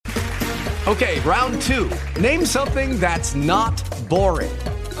Okay, round two. Name something that's not boring.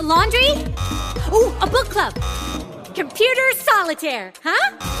 A laundry? Ooh, a book club. Computer solitaire,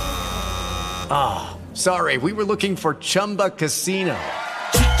 huh? Ah, sorry, we were looking for Chumba Casino.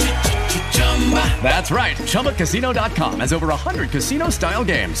 That's right, ChumbaCasino.com has over 100 casino-style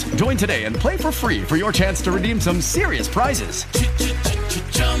games. Join today and play for free for your chance to redeem some serious prizes.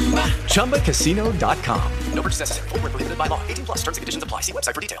 ChumbaCasino.com. No purchase necessary. Void where prohibited by law. 18 plus terms and conditions apply. See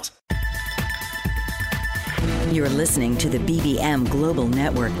website for details. You're listening to the BBM Global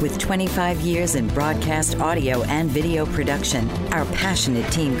Network with 25 years in broadcast audio and video production. Our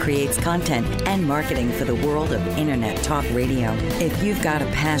passionate team creates content and marketing for the world of Internet talk radio. If you've got a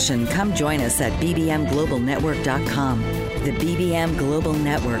passion, come join us at bbmglobalnetwork.com. The BBM Global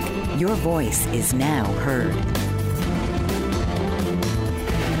Network. Your voice is now heard.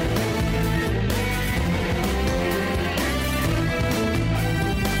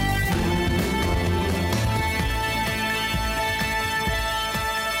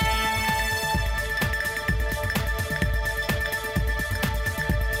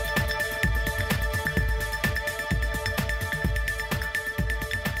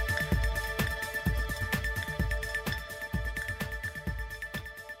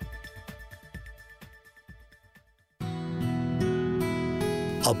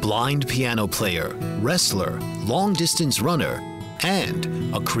 A blind piano player, wrestler, long-distance runner,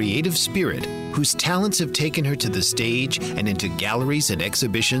 and a creative spirit whose talents have taken her to the stage and into galleries and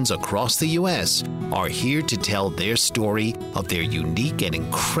exhibitions across the U.S. are here to tell their story of their unique and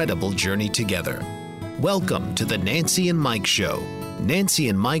incredible journey together. Welcome to the Nancy and Mike Show. Nancy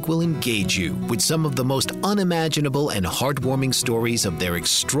and Mike will engage you with some of the most unimaginable and heartwarming stories of their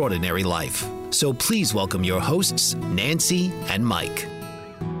extraordinary life. So please welcome your hosts, Nancy and Mike.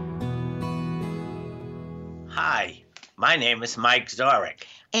 Hi, my name is Mike Zoric.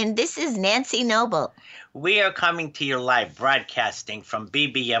 And this is Nancy Noble. We are coming to you live broadcasting from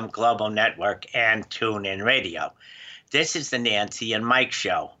BBM Global Network and TuneIn Radio. This is the Nancy and Mike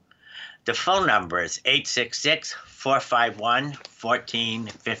Show. The phone number is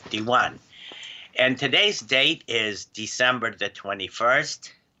 866-451-1451. And today's date is December the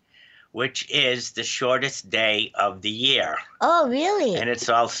 21st, which is the shortest day of the year. Oh, really? And it's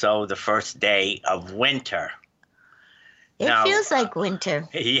also the first day of winter. It feels like winter.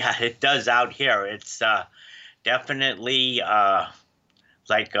 Yeah, it does out here. It's definitely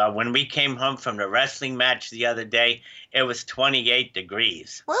like when we came home from the wrestling match the other day, it was 28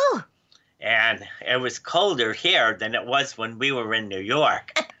 degrees. Woo! And it was colder here than it was when we were in New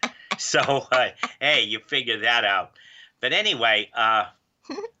York. So, hey, you figure that out. But anyway,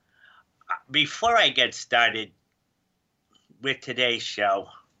 before I get started with today's show,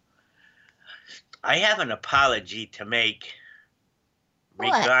 I have an apology to make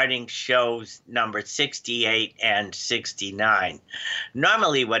regarding shows number 68 and 69.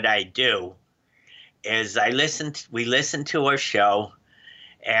 Normally what I do is we listen to our show,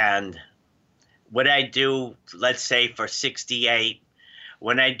 and what I do, let's say for 68,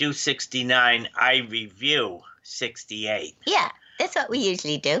 when I do 69, I review 68. Yeah, that's what we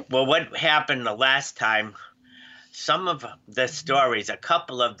usually do. Well, what happened the last time, some of the stories, a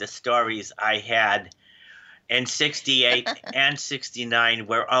couple of the stories I had in 68 and 69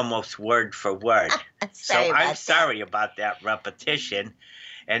 were almost word for word. So I'm sorry about that repetition.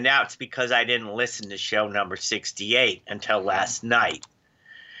 And that's because I didn't listen to show number 68 until last night.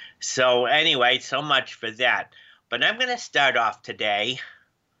 So anyway, so much for that. But I'm going to start off today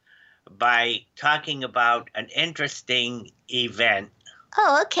by talking about an interesting event.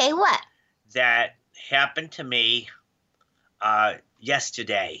 Oh, okay. What? That happened to me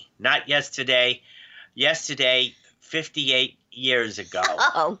yesterday. Not yesterday. Yesterday, 58 years ago.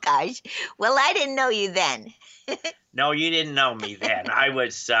 Oh, gosh. Well, I didn't know you then. No, you didn't know me then. I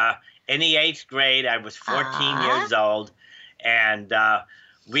was in the 8th grade. I was 14 years old. And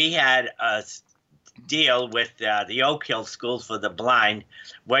we had a deal with the Oak Hill School for the Blind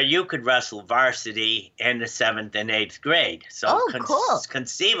where you could wrestle varsity in the 7th and 8th grade. So cool.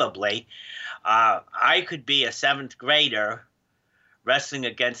 Conceivably, I could be a 7th grader wrestling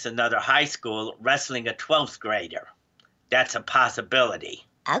against another high school, wrestling a 12th grader. That's a possibility.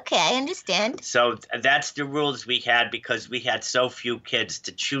 Okay, I understand. So that's the rules we had because we had so few kids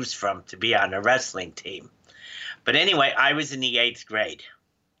to choose from to be on a wrestling team. But anyway, I was in the 8th grade.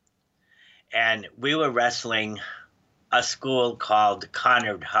 And we were wrestling a school called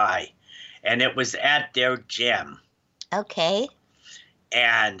Conard High. And it was at their gym. Okay.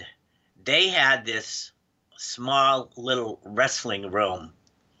 And they had this small little wrestling room.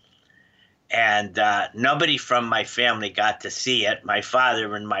 And nobody from my family got to see it. My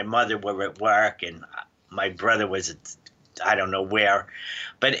father and my mother were at work, and my brother was at, I don't know where.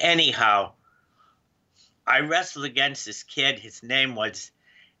 But anyhow, I wrestled against this kid. His name was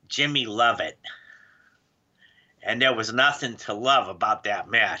Jimmy Lovett. And there was nothing to love about that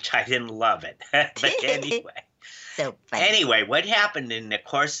match. I didn't love it. But anyway. So funny. Anyway, what happened in the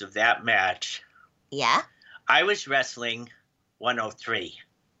course of that match, Yeah? I was wrestling 103.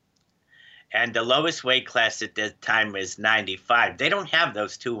 And the lowest weight class at that time was 95. They don't have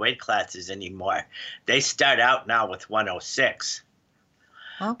those two weight classes anymore. They start out now with 106.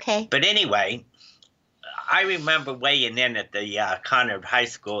 Okay. But anyway, I remember weighing in at the Conard High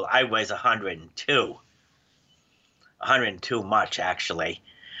School. I was 102. 102 much, actually.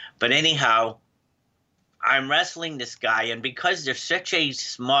 But anyhow, I'm wrestling this guy, and because there's such a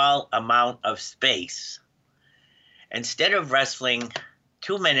small amount of space, instead of wrestling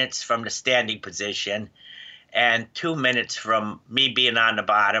 2 minutes from the standing position and 2 minutes from me being on the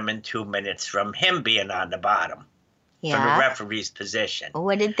bottom and 2 minutes from him being on the bottom from the Yeah. referee's position.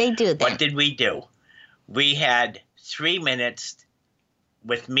 What did they do then? What did we do? We had 3 minutes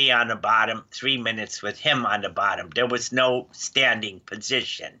with me on the bottom, 3 minutes with him on the bottom. There was no standing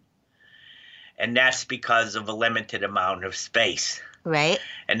position. And that's because of a limited amount of space. Right?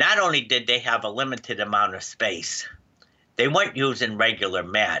 And not only did they have a limited amount of space, they weren't using regular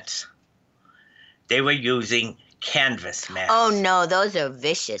mats. They were using canvas mats. Oh, no. Those are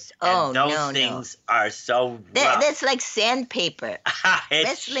vicious. Oh, and those no, things are so no. rough. That's like sandpaper. It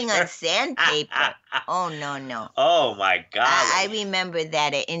Wrestling sure- on sandpaper. Oh, no, no. Oh, my God. I remember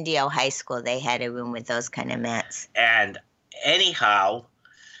that at Indio High School. They had a room with those kind of mats. And anyhow,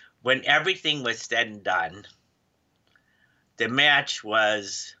 when everything was said and done, the match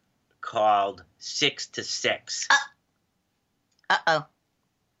was called 6-6. Uh-oh.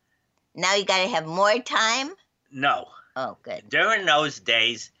 Now you got to have more time? No. Oh, good. During those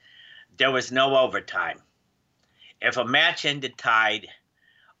days, there was no overtime. If a match ended tied,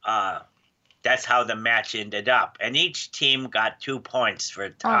 that's how the match ended up. And each team got 2 points for a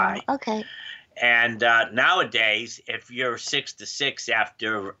tie. Oh, okay. And nowadays, if you're 6-6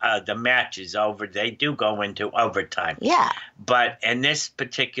 after the match is over, they do go into overtime. Yeah. But in this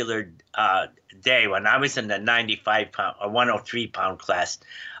particular day, when I was in the 95-pound or 103-pound class,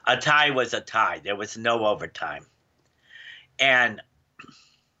 a tie was a tie. There was no overtime. And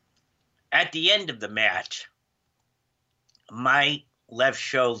at the end of the match, my left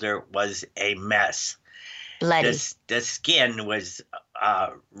shoulder was a mess. Bloody. The skin was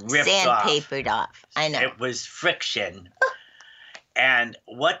ripped off. Sandpapered off. I know. It was friction. And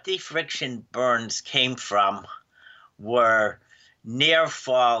what the friction burns came from were near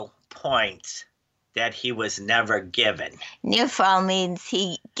fall points that he was never given. Near fall means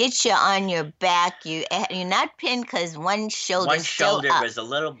he gets you on your back. You're not pinned because one shoulder's One still shoulder up. was a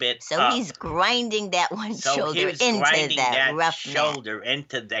little bit So up. he's grinding that one So he shoulder was into grinding that rough shoulder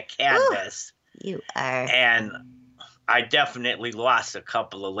into the canvas. mat. You are. And I definitely lost a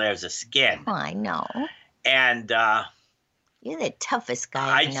couple of layers of skin. Oh, I know. And You're the toughest guy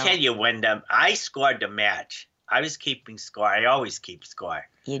I I know. tell you, when I scored the match, I was keeping score. I always keep score.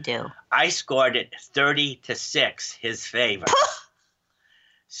 You do. I scored it 30-6, his favor.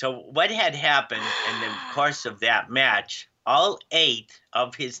 So what had happened in the course of that match, all 8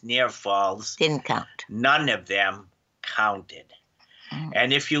 of his near falls, Didn't count. none of them counted.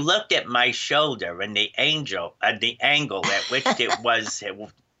 And if you looked at my shoulder and the angle at which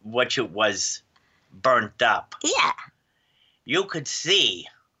it was burnt up, Yeah. you could see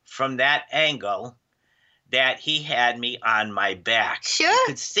from that angle that he had me on my back. Sure. You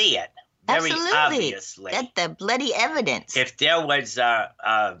could see it very Absolutely. obviously. That's the bloody evidence. If there was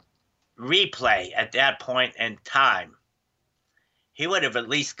a replay at that point in time, he would have at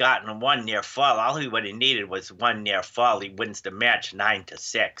least gotten one near fall. All he would have needed was one near fall. He wins the match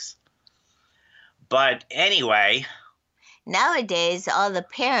 9-6. But anyway, Nowadays, all the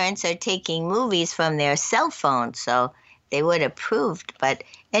parents are taking movies from their cell phones, so they would have proved. But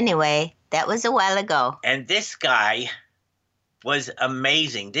anyway, that was a while ago. and this guy was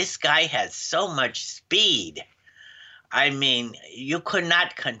amazing. This guy has so much speed. I mean, you could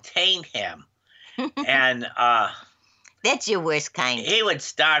not contain him. And That's your worst kind. he would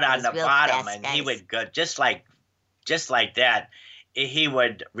start on Those the real bottom, fast and he guys. would go just like that. He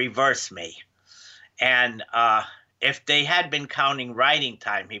would reverse me, and if they had been counting riding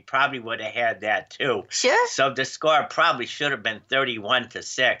time, he probably would have had that too. Sure. So the score probably should have been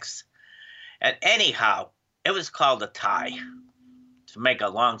 31-6. And anyhow, it was called a tie. To make a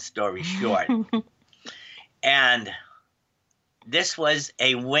long story short, and this was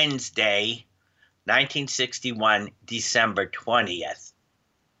a Wednesday, 1961, December 20th.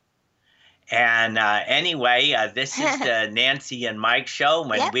 And anyway, this is the Nancy and Mike show,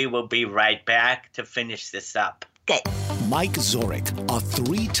 and Yep. we will be right back to finish this up. Good. Mike Zorich, a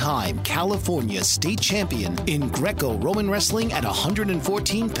 3-time California state champion in Greco-Roman wrestling at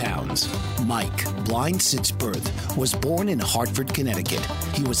 114 pounds. Mike, blind since birth, was born in Hartford, Connecticut.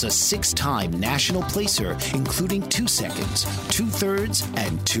 He was a 6-time national placer, including 2 seconds, 2 thirds,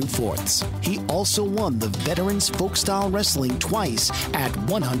 and 2 fourths. He also won the Veterans Folk-Style Wrestling twice at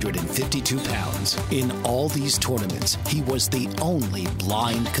 152 pounds. In all these tournaments, he was the only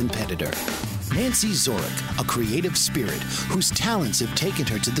blind competitor. Nancy Zorich, a creative spirit whose talents have taken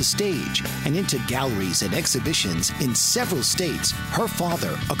her to the stage and into galleries and exhibitions in several states. Her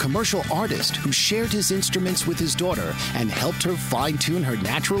father, a commercial artist who shared his instruments with his daughter and helped her fine-tune her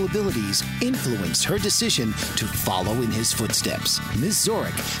natural abilities, influenced her decision to follow in his footsteps. Ms.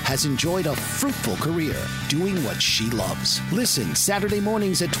 Zorich has enjoyed a fruitful career doing what she loves. Listen Saturday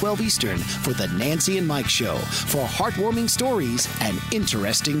mornings at 12 Eastern for the Nancy and Mike Show for heartwarming stories and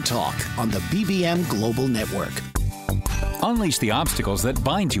interesting talk on the BBM Global Network. Unleash the obstacles that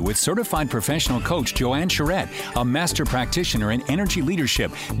bind you with certified professional coach Joanne Charette, a master practitioner in energy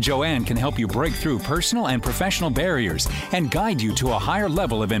leadership. Joanne can help you break through personal and professional barriers and guide you to a higher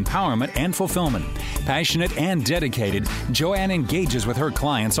level of empowerment and fulfillment. Passionate and dedicated, Joanne engages with her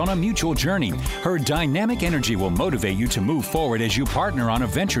clients on a mutual journey. Her dynamic energy will motivate you to move forward as you partner on a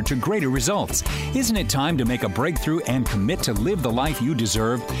venture to greater results. Isn't it time to make a breakthrough and commit to live the life you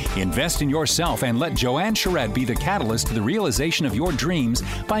deserve? Invest in yourself and let Joanne Charette be the catalyst to the realization of your dreams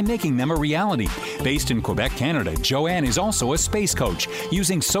by making them a reality. Based in Quebec, Canada, Joanne is also a space coach,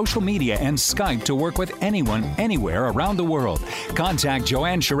 using social media and Skype to work with anyone, anywhere around the world. Contact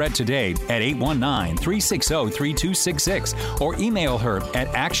Joanne Charette today at 819-360-3266 or email her at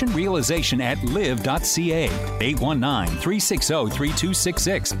actionrealization@live.ca.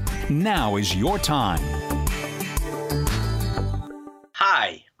 819-360-3266. Now is your time.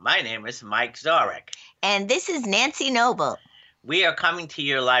 Hi, my name is Mike Zorich. And this is Nancy Noble. We are coming to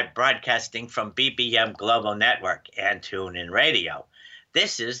you live broadcasting from BBM Global Network and TuneIn Radio.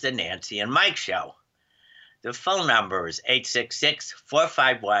 This is the Nancy and Mike Show. The phone number is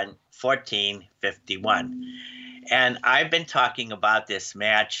 866-451-1451. And I've been talking about this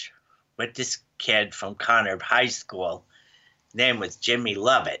match with this kid from Conard High School. Name was Jimmy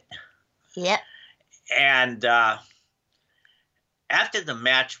Lovett. Yep. And after the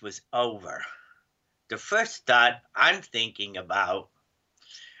match was over, the first thought I'm thinking about,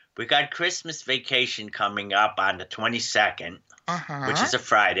 we got Christmas vacation coming up on the 22nd, which is a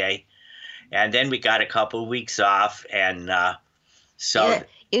Friday, and then we got a couple weeks off, and so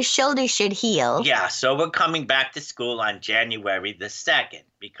your shoulder should heal. Yeah, so we're coming back to school on January the 2nd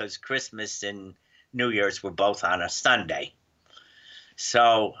because Christmas and New Year's were both on a Sunday.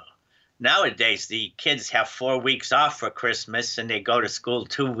 So nowadays, the kids have 4 weeks off for Christmas, and they go to school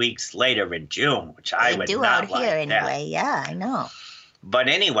 2 weeks later in June, which I would do not out like here that. anyway. Yeah, I know. But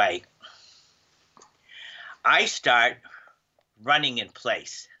anyway, I start running in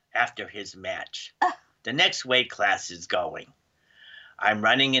place after his match. The next weight class is going. I'm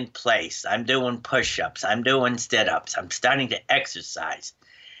running in place. I'm doing push-ups. I'm doing sit-ups. I'm starting to exercise.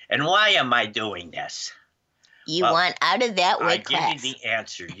 And why am I doing this? You want out of that weight class. I give you the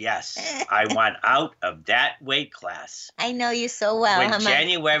answer, yes. I want out of that weight class. I know you so well. When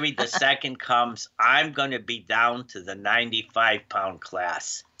January the 2nd comes, I'm going to be down to the 95-pound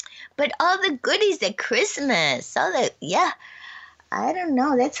class. But all the goodies at Christmas, I don't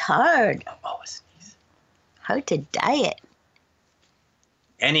know. That's hard. Hard to diet.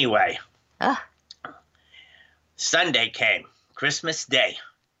 Anyway, Sunday came, Christmas Day.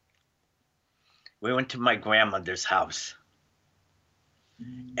 We went to my grandmother's house,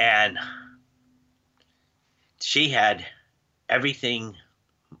 and she had everything,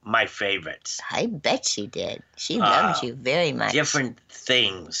 my favorites. I bet she did. She loves you very much. Different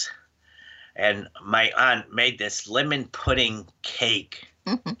things. And my aunt made this lemon pudding cake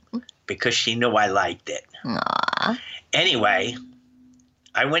because she knew I liked it. Aww. Anyway,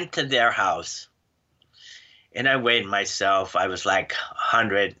 I went to their house, and I weighed myself. I was like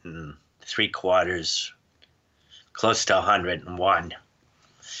 103/4, close to 101.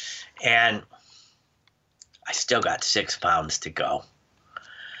 And I still got 6 pounds to go.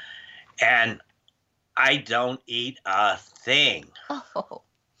 And I don't eat a thing. Oh.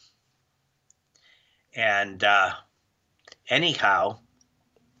 And anyhow,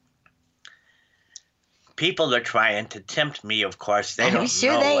 people are trying to tempt me, of course. They I'm don't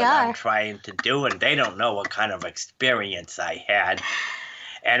sure know they what are. I'm trying to do, and they don't know what kind of experience I had.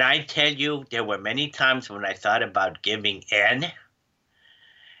 And I tell you, there were many times when I thought about giving in.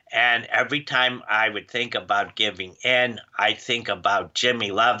 And every time I would think about giving in, I'd think about Jimmy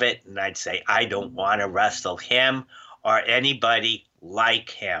Lovett, and I'd say, I don't want to wrestle him or anybody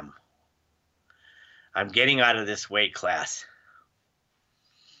like him. I'm getting out of this weight class.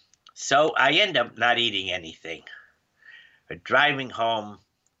 So I end up not eating anything. But driving home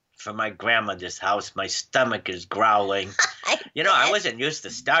from my grandmother's house, my stomach is growling. I wasn't used to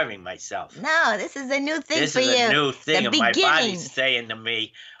starving myself. No, this is a new thing This for you. is a new thing, The and my beginning. body's saying to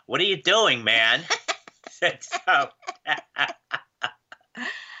me, what are you doing, man? So,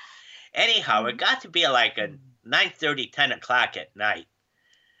 anyhow, it got to be like a 9:30, 10 o'clock at night.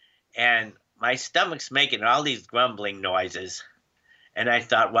 And my stomach's making all these grumbling noises. And I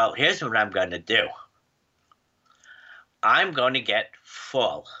thought, well, here's what I'm going to do. I'm going to get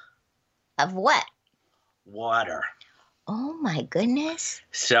full. Of what? Water. Oh, my goodness.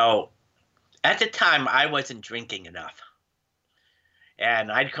 So, at the time, I wasn't drinking enough. And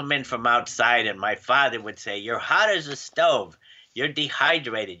I'd come in from outside, and my father would say, you're hot as a stove. You're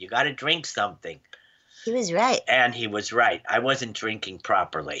dehydrated. You got to drink something. He was right. And he was right. I wasn't drinking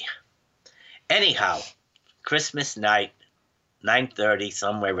properly. Anyhow, Christmas night, 9:30,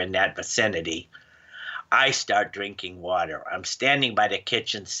 somewhere in that vicinity, I start drinking water. I'm standing by the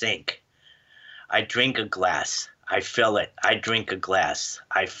kitchen sink. I drink a glass. I fill it. I drink a glass.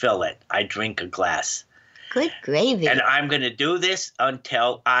 I fill it. I drink a glass. Good gravy. And I'm going to do this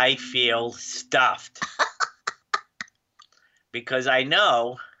until I feel stuffed. Because I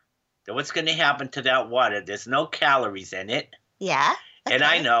know that what's going to happen to that water, there's no calories in it. Yeah. Okay. And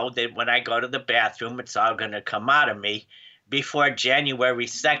I know that when I go to the bathroom, it's all going to come out of me. Before January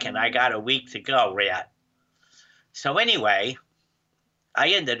 2nd, I got a week to go, Rat. So anyway,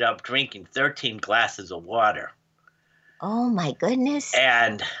 I ended up drinking 13 glasses of water. Oh, my goodness.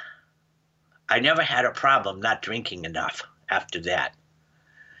 And I never had a problem not drinking enough after that.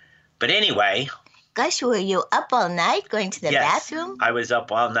 But anyway. Gosh, were you up all night going to the bathroom? I was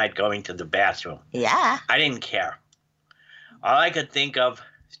up all night going to the bathroom. Yeah. I didn't care. All I could think of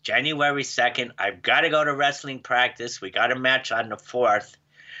is January 2nd, I've got to go to wrestling practice. We got a match on the 4th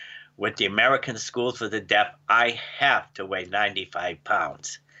with the American School for the Deaf. I have to weigh 95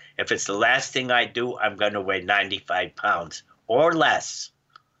 pounds. If it's the last thing I do, I'm going to weigh 95 pounds or less.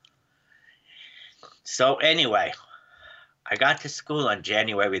 So anyway, I got to school on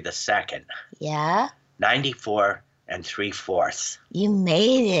January the 2nd. Yeah? 94 3/4. You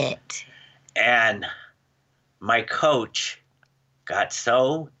made it. And my coach got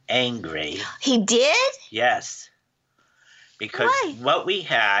so angry. He did? Yes. Because Why? what we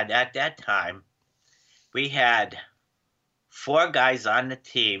had at that time, we had 4 guys on the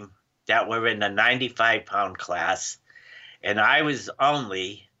team that were in the 95-pound class, and I was the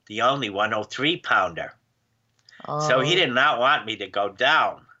only 103-pounder. Oh. So he did not want me to go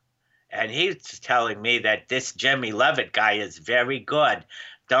down. And he was telling me that this Jimmy Levitt guy is very good.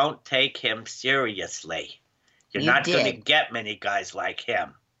 Don't take him seriously. You're not going to get many guys like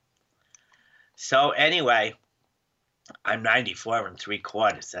him. So anyway, I'm 94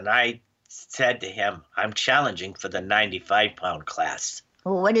 3/4. And I said to him, I'm challenging for the 95-pound class.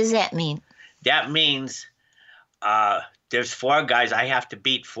 Well, what does that mean? That means there's 4 guys. I have to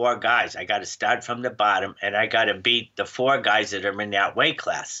beat 4 guys. I got to start from the bottom, and I got to beat the 4 guys that are in that weight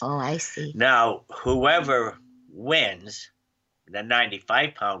class. Oh, I see. Now, whoever wins the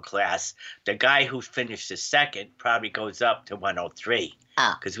 95-pound class, the guy who finishes second probably goes up to 103.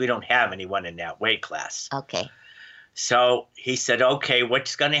 Oh. Because we don't have anyone in that weight class. Okay. So he said, okay,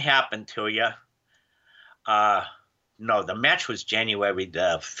 what's going to happen to you? No, the match was January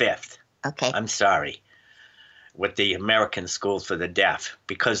the 5th. Okay. I'm sorry. With the American School for the Deaf.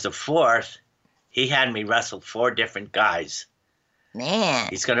 Because the 4th, he had me wrestle 4 different guys. Man.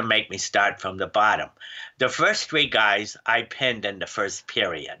 He's going to make me start from the bottom. The first 3 guys I pinned in the first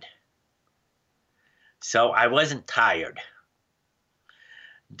period. So I wasn't tired.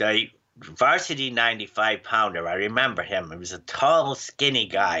 The varsity 95-pounder, I remember him. He was a tall, skinny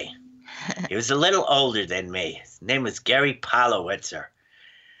guy. He was a little older than me. His name was Gary Polowitzer.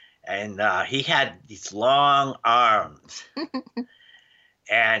 And he had these long arms.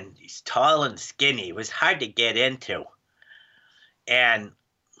 And he's tall and skinny. It was hard to get into. And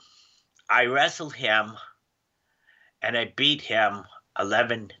I wrestled him, and I beat him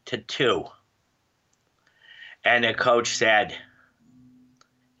 11-2. And the coach said,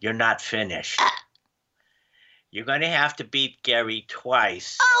 you're not finished. you're going to have to beat Gary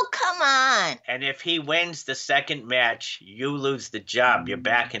twice. Oh, come on. And if he wins the second match, you lose the job. You're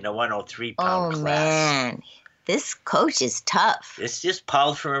back in the 103-pound class. Oh, man. This coach is tough. It's just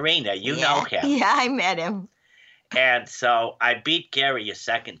Paul Farina. You know him. Yeah, I met him. And so I beat Gary a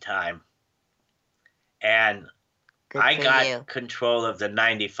second time. And I got control of the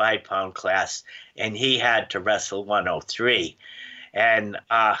 95-pound class, and he had to wrestle 103. And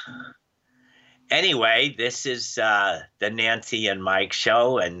anyway, this is the Nancy and Mike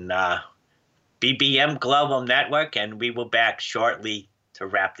show and BBM Global Network, and we will be back shortly to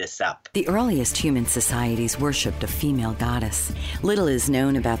wrap this up. The earliest human societies worshipped a female goddess. Little is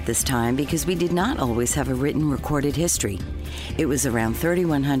known about this time because we did not always have a written recorded history. It was around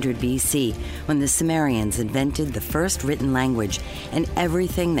 3100 BC when the Sumerians invented the first written language, and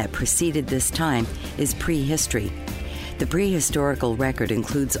everything that preceded this time is prehistory. The prehistorical record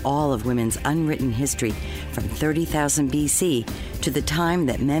includes all of women's unwritten history from 30,000 BC to the time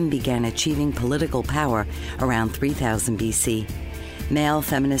that men began achieving political power around 3000 BC. Male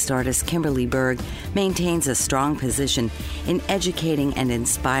feminist artist Kimberly Berg maintains a strong position in educating and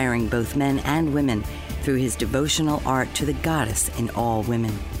inspiring both men and women through his devotional art to the goddess in all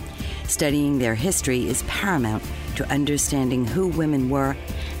women. Studying their history is paramount to understanding who women were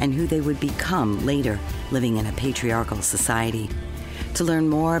and who they would become later living in a patriarchal society. To learn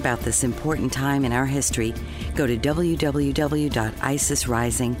more about this important time in our history, go to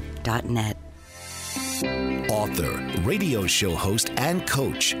www.isisrising.net. Author, radio show host, and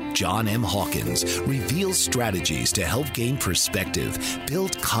coach John M. Hawkins reveals strategies to help gain perspective,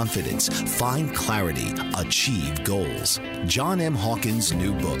 build confidence, find clarity, achieve goals. John M. Hawkins'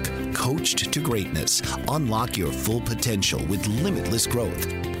 new book, Coached to Greatness, Unlock Your Full Potential with Limitless Growth,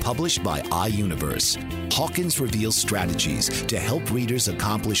 published by iUniverse. Hawkins reveals strategies to help readers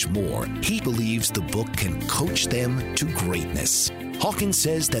accomplish more. He believes the book can coach them to greatness. Hawkins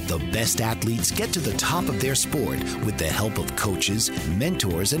says that the best athletes get to the top of their sport with the help of coaches,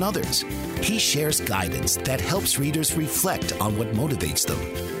 mentors, and others. He shares guidance that helps readers reflect on what motivates them,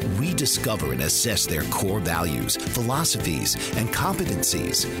 rediscover and assess their core values, philosophies, and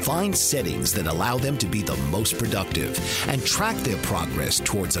competencies, find settings that allow them to be the most productive, and track their progress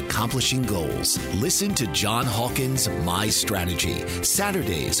towards accomplishing goals. Listen to John Hawkins' My Strategy,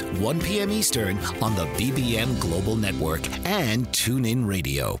 Saturdays, 1 p.m. Eastern on the BBM Global Network and TuneIn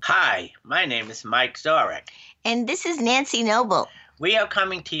Radio. Hi, my name is Mike Zorek. And this is Nancy Noble. We are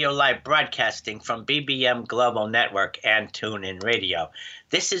coming to you live broadcasting from BBM Global Network and TuneIn Radio.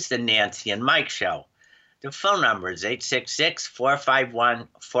 This is the Nancy and Mike Show. The phone number is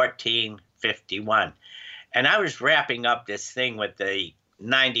 866-451-1451. And I was wrapping up this thing with the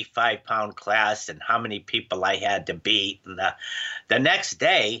 95-pound class and how many people I had to beat. And the next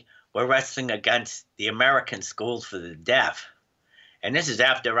day, we're wrestling against the American Schools for the Deaf. And this is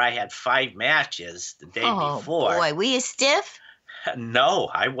after I had 5 matches the day before. Oh, boy. Were you stiff? No,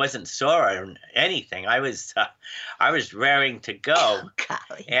 I wasn't sore or anything. I was raring to go. Oh,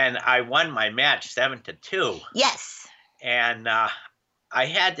 golly. And I won my match 7-2. Yes. And I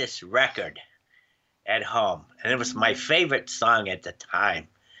had this record at home, and it was my favorite song at the time.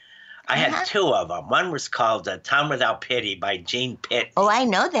 I had 2 of them. One was called Town Without Pity by Gene Pitney. Oh, I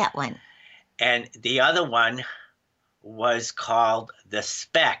know that one. And the other one was called The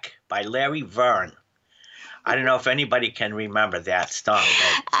Speck by Larry Verne. I don't know if anybody can remember that song.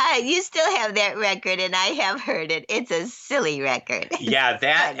 You still have that record, and I have heard it. It's a silly record. Yeah,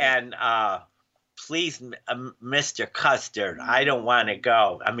 that and Please, Mr. Custard, I Don't Want to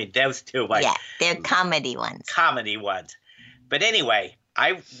Go. I mean, those two. Yeah, they're comedy ones. Comedy ones. But anyway,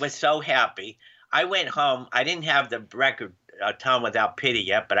 I was so happy. I went home. I didn't have the record Town Without Pity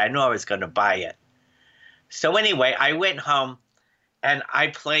yet, but I knew I was going to buy it. So anyway, I went home, and I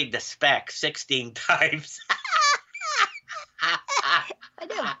played The Speck 16 times.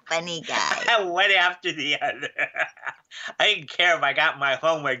 What a funny guy. One after the other. I didn't care if I got my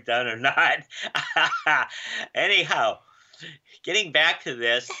homework done or not. Anyhow, getting back to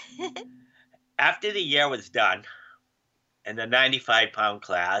this, after the year was done in the 95-pound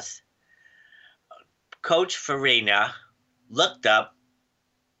class, Coach Farina looked up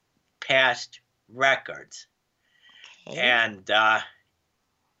past records. Okay. And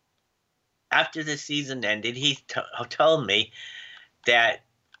after the season ended, he told me that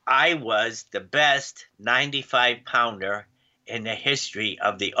I was the best 95-pounder in the history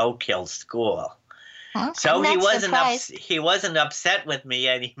of the Oak Hill School. Huh? So he wasn't upset with me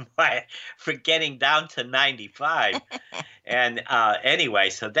anymore for getting down to 95. And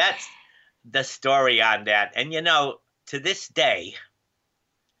anyway, so that's the story on that. And, you know, to this day,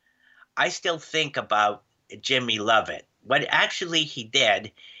 I still think about Jimmy Lovett. What actually he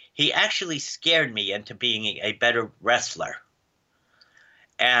did, he actually scared me into being a better wrestler.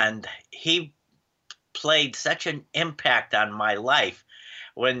 And he played such an impact on my life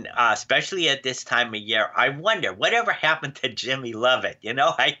when, especially at this time of year, I wonder whatever happened to Jimmy Lovett. You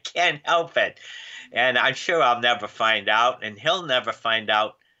know, I can't help it. And I'm sure I'll never find out, and he'll never find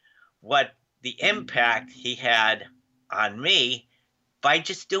out what the impact he had on me by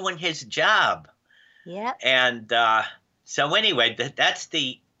just doing his job. Yeah. And so anyway, that's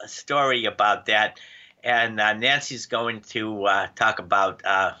the story about that. And Nancy's going to talk about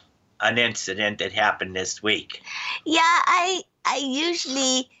an incident that happened this week. Yeah, I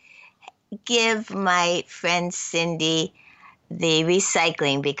usually give my friend Cindy the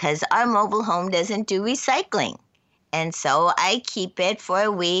recycling because our mobile home doesn't do recycling. And so I keep it for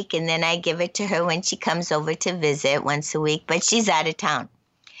a week, and then I give it to her when she comes over to visit once a week, but she's out of town.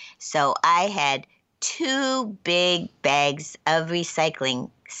 So I had 2 big bags of recycling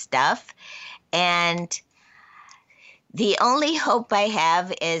stuff, and the only hope I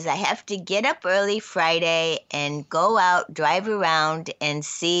have is I have to get up early Friday and go out, drive around, and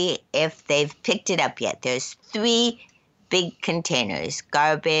see if they've picked it up yet. There's 3 big containers,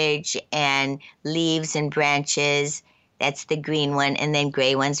 garbage and leaves and branches. That's the green one, and then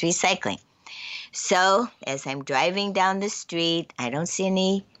gray one's recycling. So as I'm driving down the street, I don't see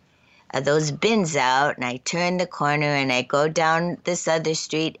any of those bins out, and I turn the corner and I go down this other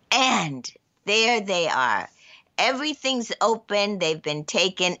street, and there they are. Everything's open. They've been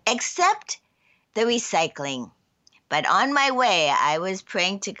taken except the recycling. But on my way, I was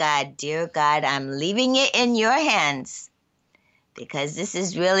praying to God, dear God, I'm leaving it in your hands because this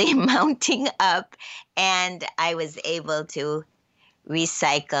is really mounting up. And I was able to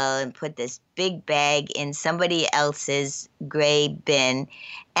recycle and put this big bag in somebody else's gray bin.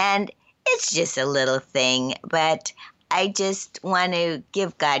 And it's just a little thing, but I just want to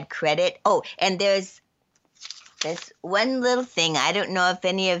give God credit. Oh, and there's one little thing. I don't know if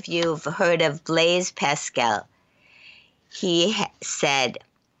any of you have heard of Blaise Pascal. He said,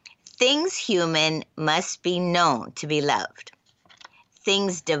 things human must be known to be loved.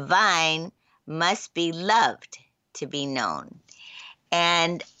 Things divine must be loved to be known.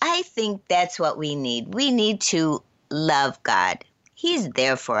 And I think that's what we need. We need to love God. He's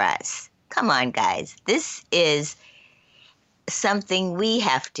there for us. Come on, guys. This is something we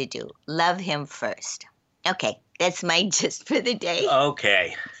have to do. Love him first. Okay, that's my gist for the day.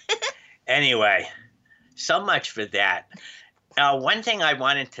 Okay. Anyway, so much for that. Now, one thing I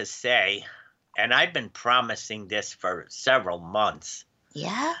wanted to say, and I've been promising this for several months.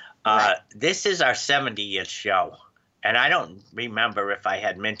 Yeah? This is our 70th show, and I don't remember if I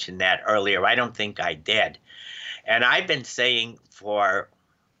had mentioned that earlier. I don't think I did. And I've been saying for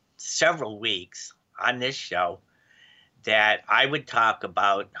several weeks on this show that I would talk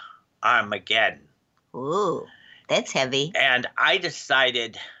about Armageddon. Ooh, that's heavy. And I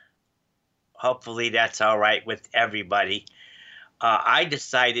decided, hopefully that's all right with everybody, I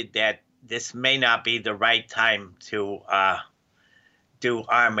decided that this may not be the right time to do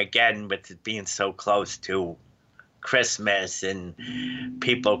Armageddon with it being so close to Christmas and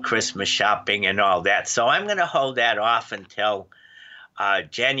people Christmas shopping and all that. So I'm going to hold that off until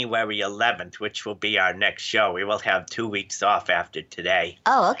January 11th, which will be our next show. We will have 2 weeks off after today.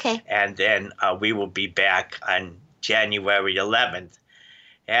 Oh, okay. And then we will be back on January 11th.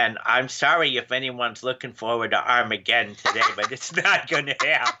 And I'm sorry if anyone's looking forward to Armageddon today, but it's not going to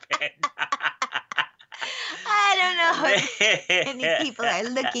happen. I don't know if any people are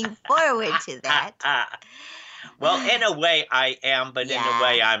looking forward to that. Well, in a way I am, but in a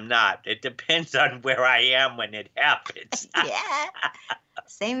way I'm not. It depends on where I am when it happens. Yeah,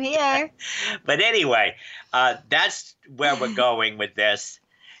 same here. But anyway, that's where we're going with this.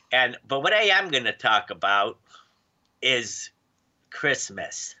 But what I am going to talk about is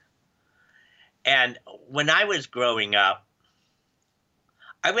Christmas. And when I was growing up,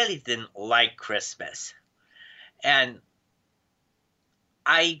 I really didn't like Christmas. And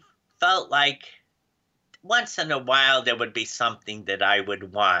I felt like once in a while there would be something that I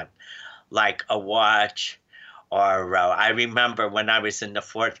would want, like a watch, or I remember when I was in the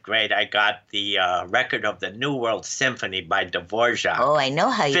 4th grade, I got the record of the New World Symphony by Dvorak. Oh, I know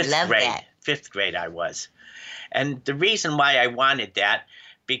how you love that. 5th grade I was. And the reason why I wanted that,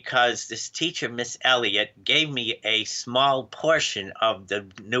 because this teacher, Miss Elliott, gave me a small portion of the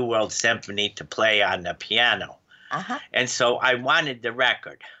New World Symphony to play on the piano. Uh-huh. And so I wanted the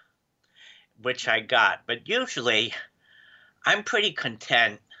record, which I got. But usually I'm pretty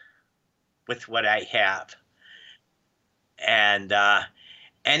content with what I have. And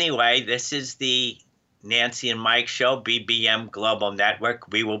anyway, this is the Nancy and Mike Show, BBM Global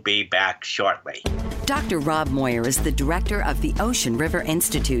Network. We will be back shortly. Dr. Rob Moyer is the director of the Ocean River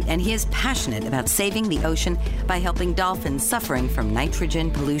Institute, and he is passionate about saving the ocean by helping dolphins suffering from nitrogen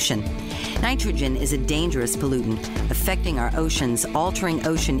pollution. Nitrogen is a dangerous pollutant affecting our oceans, altering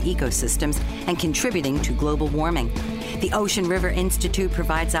ocean ecosystems, and contributing to global warming. The Ocean River Institute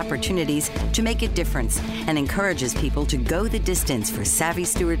provides opportunities to make a difference and encourages people to go the distance for savvy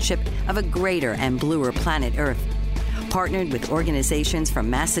stewardship of a greater and bluer planet Earth. Partnered with organizations from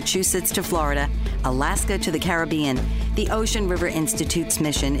Massachusetts to Florida, Alaska to the Caribbean, the Ocean River Institute's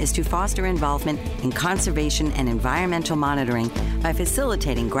mission is to foster involvement in conservation and environmental monitoring by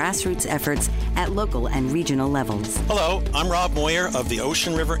facilitating grassroots efforts at local and regional levels. Hello, I'm Rob Moyer of the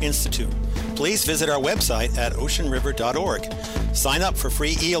Ocean River Institute. Please visit our website at oceanriver.org. Sign up for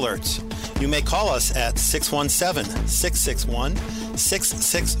free e-alerts. You may call us at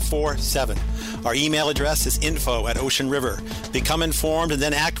 617-661-6647. Our email address is info@oceanriver. Become informed and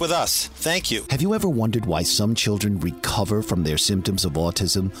then act with us. Thank you. Have you ever wondered why some children recover from their symptoms of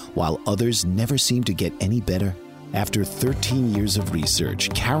autism while others never seem to get any better? After 13 years of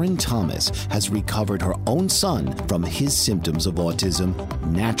research, Karen Thomas has recovered her own son from his symptoms of autism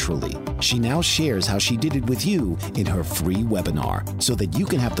naturally. She now shares how she did it with you in her free webinar so that you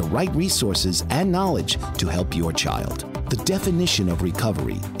can have the right resources and knowledge to help your child. The definition of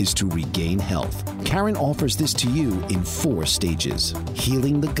recovery is to regain health. Karen offers this to you in 4 stages: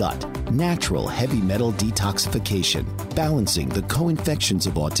 healing the gut, natural heavy metal detoxification, balancing the co-infections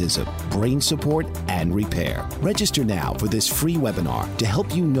of autism, brain support, and repair. Register now for this free webinar to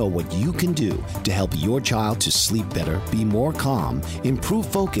help you know what you can do to help your child to sleep better, be more calm, improve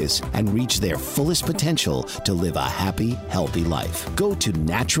focus, and reach their fullest potential to live a happy, healthy life. Go to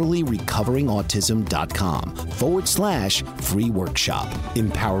naturallyrecoveringalautism.com/free workshop,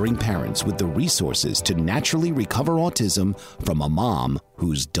 empowering parents with the resources to naturally recover autism from a mom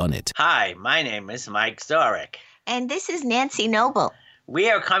who's done it. Hi, my name is Mike Zoric. And this is Nancy Noble.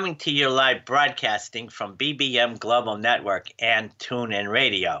 We are coming to you live broadcasting from BBM Global Network and TuneIn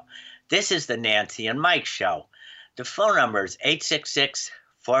Radio. This is the Nancy and Mike Show. The phone number is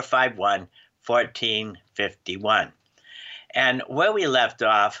 866-451-1451. And where we left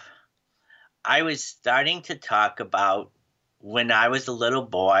off, I was starting to talk about when I was a little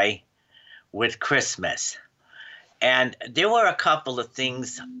boy with Christmas. And there were a couple of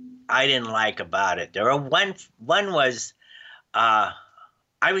things I didn't like about it. One was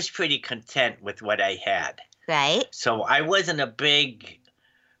I was pretty content with what I had. Right. So I wasn't a big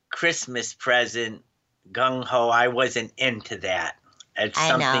Christmas present gung-ho. I wasn't into that. It's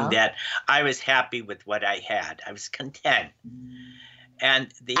something that I was happy with what I had. I was content.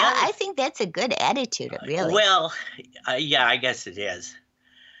 And I think that's a good attitude, really. Well, yeah, I guess it is.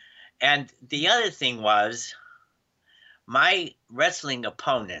 And the other thing was my wrestling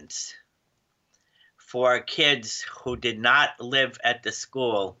opponents for kids who did not live at the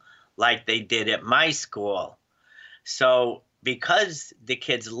school like they did at my school. So because the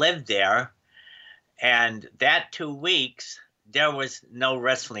kids lived there, and that 2 weeks, there was no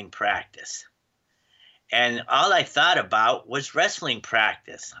wrestling practice. And all I thought about was wrestling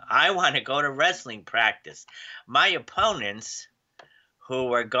practice. I want to go to wrestling practice. My opponents, who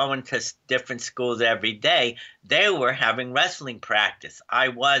were going to different schools every day, they were having wrestling practice. I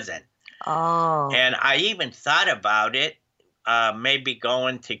wasn't. Oh. And I even thought about it, maybe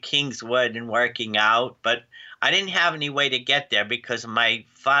going to Kingswood and working out, but I didn't have any way to get there because my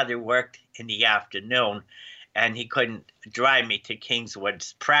father worked in the afternoon and he couldn't drive me to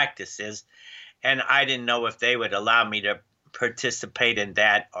Kingswood's practices. And I didn't know if they would allow me to participate in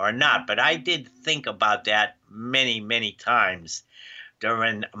that or not. But I did think about that many, many times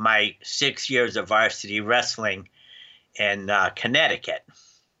during my 6 years of varsity wrestling in Connecticut.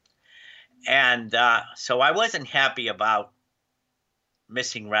 And so I wasn't happy about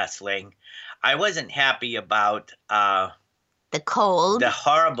missing wrestling. I wasn't happy about the cold, the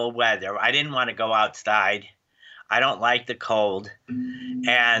horrible weather. I didn't want to go outside. I don't like the cold.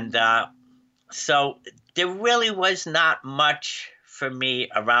 And so there really was not much for me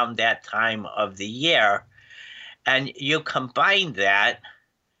around that time of the year. And you combine that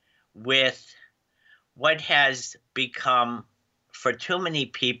with what has become, for too many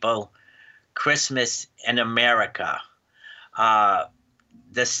people, Christmas in America.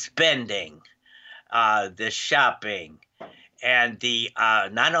 The spending, the shopping, and the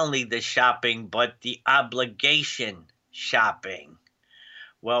not only the shopping, but the obligation shopping.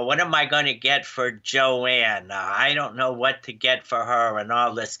 Well, what am I going to get for Joanne? I don't know what to get for her and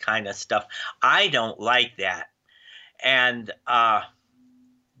all this kind of stuff. I don't like that. And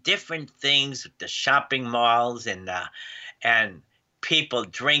different things, the shopping malls and people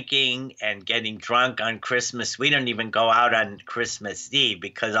drinking and getting drunk on Christmas. We don't even go out on Christmas Eve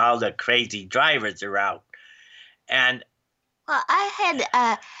because all the crazy drivers are out. And Well, I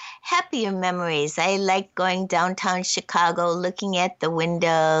had happier memories. I like going downtown Chicago, looking at the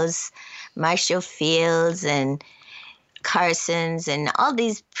windows, Marshall Fields and Carson's and all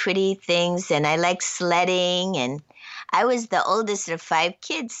these pretty things. And I like sledding. And I was the oldest of 5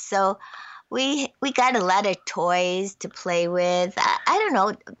 kids, so we got a lot of toys to play with. I don't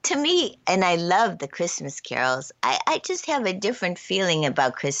know. To me, and I love the Christmas carols, I just have a different feeling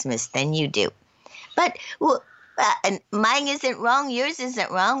about Christmas than you do. But and mine isn't wrong, yours isn't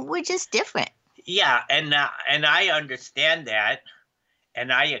wrong. We're just different. yeah, and I understand that,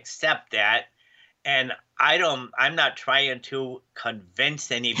 and I accept that, and I'm not trying to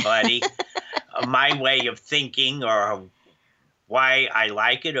convince anybody of my way of thinking or why I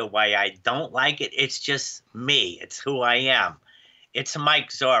like it or why I don't like it. It's just me. It's who I am. It's Mike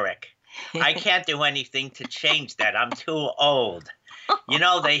Zorick. I can't do anything to change that. I'm too old. You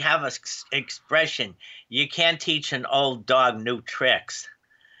know, they have an expression, you can't teach an old dog new tricks.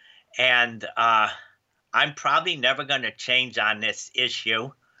 And I'm probably never going to change on this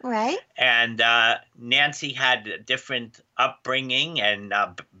issue. Right. And Nancy had a different upbringing and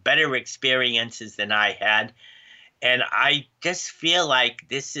better experiences than I had. And I just feel like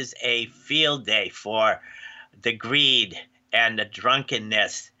this is a field day for the greed and the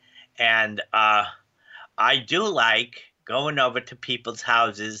drunkenness. And I do like going over to people's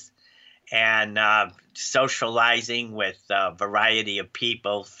houses and socializing with a variety of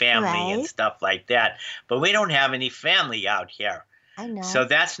people, family and stuff like that. But we don't have any family out here. I know. So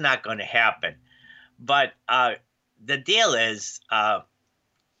that's not going to happen. But the deal is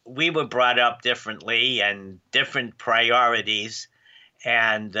we were brought up differently and different priorities.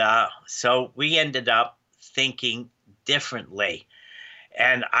 And so we ended up thinking differently.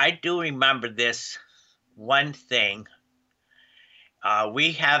 And I do remember this one thing.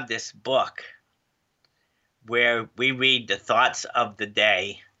 We have this book where we read the thoughts of the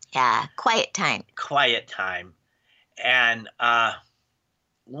day. Yeah, quiet time. Quiet time. And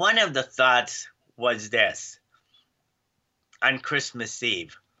one of the thoughts was this on Christmas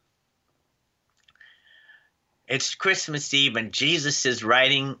Eve. It's Christmas Eve and Jesus is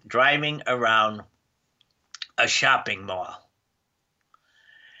driving around a shopping mall.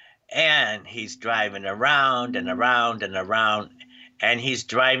 And he's driving around and around and around, and he's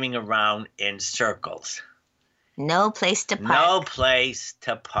driving around in circles. No place to park. No place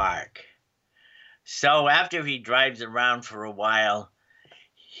to park. So after he drives around for a while,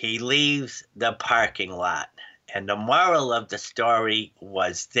 he leaves the parking lot. And the moral of the story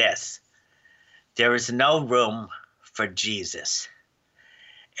was this: there is no room for Jesus.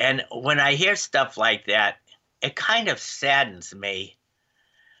 And when I hear stuff like that, it kind of saddens me,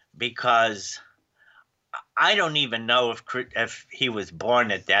 because I don't even know if he was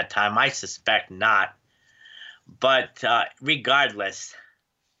born at that time. I suspect not. But regardless,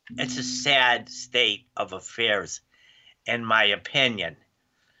 it's a sad state of affairs, in my opinion.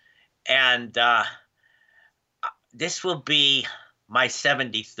 And this will be my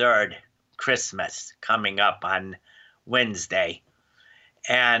 73rd Christmas coming up on Wednesday.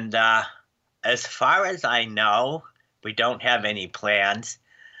 And as far as I know, we don't have any plans.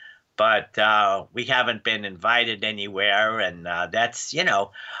 But we haven't been invited anywhere, and that's,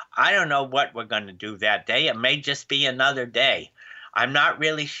 I don't know what we're going to do that day. It may just be another day. I'm not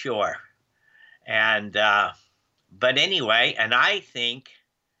really sure. And but anyway, and I think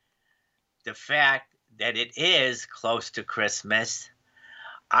the fact that it is close to Christmas,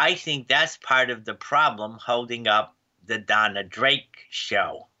 I think that's part of the problem holding up the Donna Drake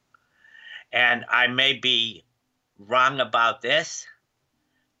show. And I may be wrong about this,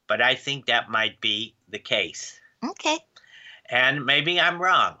 but I think that might be the case. Okay. And maybe I'm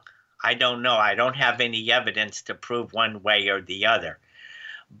wrong. I don't know. I don't have any evidence to prove one way or the other.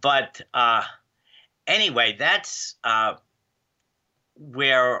 But anyway, that's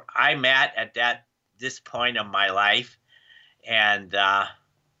where I'm at this point of my life. And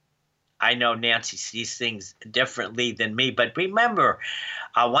I know Nancy sees things differently than me. But remember,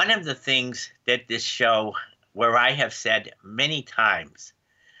 one of the things that this show, where I have said many times,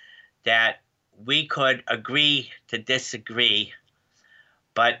 that we could agree to disagree,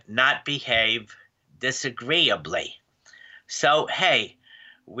 but not behave disagreeably. So, hey,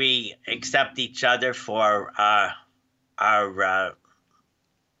 we accept each other for our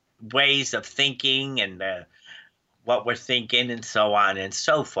ways of thinking and what we're thinking and so on and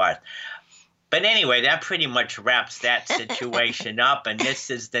so forth. But anyway, that pretty much wraps that situation up. And this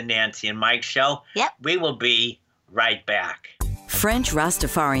is the Nancy and Mike Show. Yep. We will be right back. French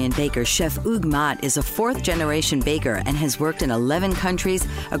Rastafarian baker Chef Hugues Mott is a fourth-generation baker and has worked in 11 countries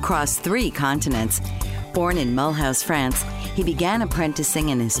across 3 continents. Born in Mulhouse, France, he began apprenticing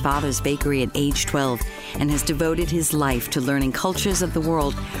in his father's bakery at age 12 and has devoted his life to learning cultures of the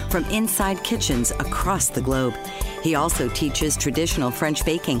world from inside kitchens across the globe. He also teaches traditional French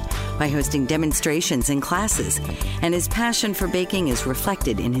baking by hosting demonstrations and classes, and his passion for baking is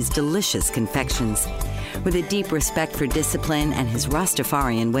reflected in his delicious confections. With a deep respect for discipline and his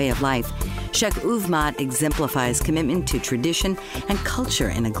Rastafarian way of life, Chef Hugues Mott exemplifies commitment to tradition and culture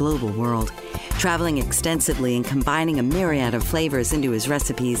in a global world. Traveling extensively and combining a myriad of flavors into his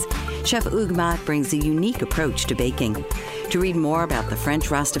recipes, Chef Hugues Mott brings a unique approach to baking. To read more about the French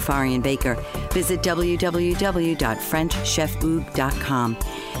Rastafarian baker, visit www.frenchchefhugues.com.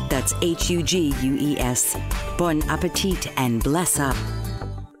 That's Hugues. Bon appetit and bless up.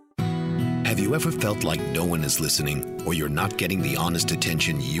 Have you ever felt like no one is listening, or you're not getting the honest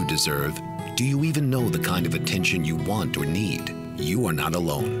attention you deserve? Do you even know the kind of attention you want or need? You are not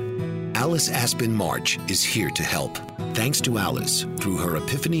alone. Alice Aspen March is here to help. Thanks to Alice, through her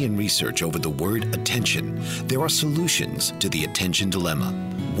epiphany and research over the word attention, there are solutions to the attention dilemma.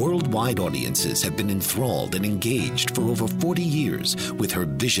 Worldwide audiences have been enthralled and engaged for over 40 years with her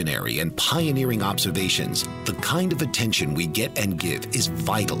visionary and pioneering observations. The kind of attention we get and give is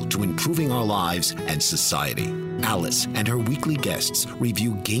vital to improving our lives and society. Alice and her weekly guests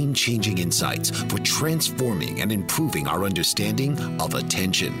review game-changing insights for transforming and improving our understanding of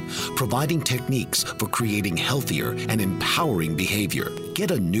attention, providing techniques for creating healthier and empowering behavior. Get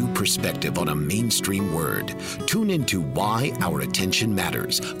a new perspective on a mainstream word. Tune into Why Our Attention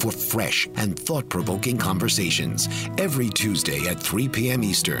Matters for fresh and thought-provoking conversations every Tuesday at 3 p.m.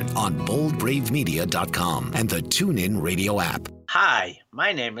 Eastern on BoldBraveMedia.com and the TuneIn Radio app. Hi,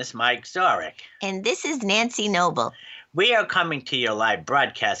 my name is Mike Zorich. And this is Nancy Noble. We are coming to you live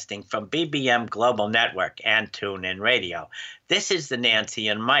broadcasting from BBM Global Network and TuneIn Radio. This is the Nancy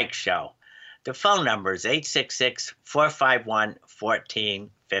and Mike Show. The phone number is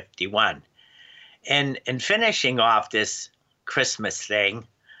 866-451-1451. In finishing off this Christmas thing,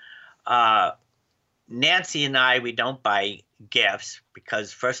 Nancy and I, we don't buy gifts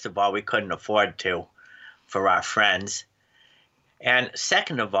because, first of all, we couldn't afford to for our friends. And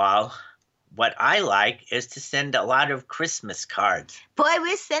second of all, what I like is to send a lot of Christmas cards. Boy,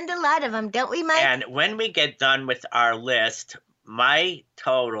 we send a lot of them, don't we, Mike? And when we get done with our list, my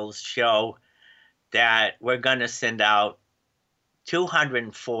totals show that we're going to send out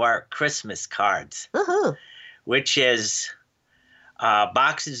 204 Christmas cards, Woohoo. which is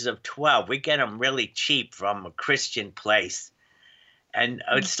boxes of 12. We get them really cheap from a Christian place. And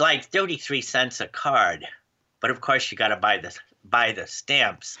it's like 33 cents a card. But, of course, you got to buy the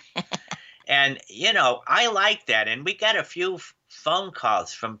stamps. And, you know, I like that. And we got a few phone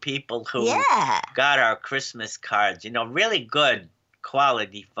calls from people who got our Christmas cards, you know, really good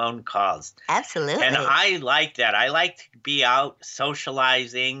quality phone calls. Absolutely. And I like that. I like to be out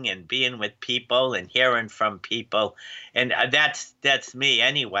socializing and being with people and hearing from people. And that's me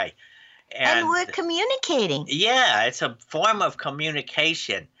anyway. And we're communicating. Yeah, it's a form of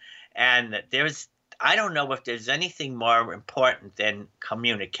communication. And I don't know if there's anything more important than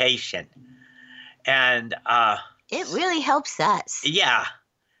communication. And it really helps us. Yeah.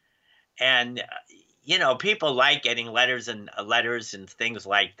 And you know, people like getting letters and things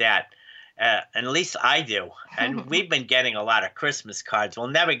like that. And at least I do. And we've been getting a lot of Christmas cards. We'll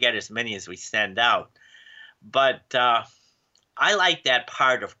never get as many as we send out. But I like that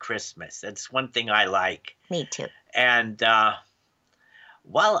part of Christmas. That's one thing I like. Me too. And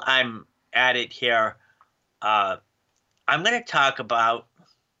while I'm at it here, I'm going to talk about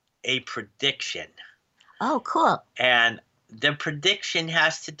a prediction. Oh, cool. And the prediction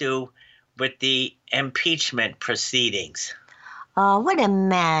has to do with the impeachment proceedings. Oh, what a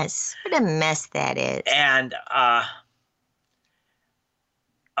mess. What a mess that is. And,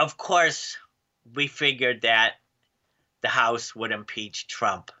 of course, we figured that the House would impeach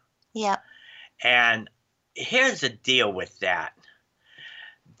Trump. Yep. And here's the deal with that.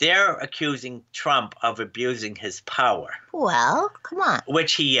 They're accusing Trump of abusing his power. Well, come on.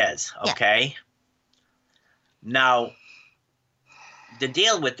 Which he is, okay? Yeah. Now, the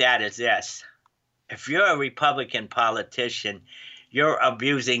deal with that is this. If you're a Republican politician, you're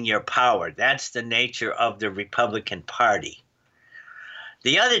abusing your power. That's the nature of the Republican Party.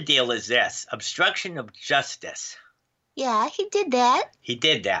 The other deal is this, obstruction of justice. Yeah, he did that. He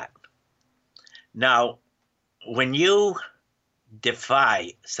did that. Now, when you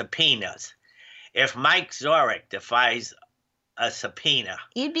defy subpoenas If Mike Zorich defies a subpoena,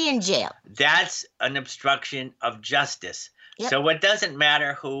 You'd be in jail. that's an obstruction of justice. Yep. So it doesn't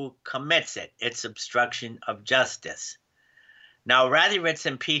matter who commits it. It's obstruction of justice. Now, whether it's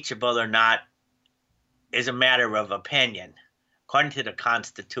impeachable or not is a matter of opinion. According to the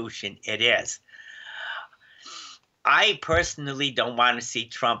Constitution, it is. I personally don't want to see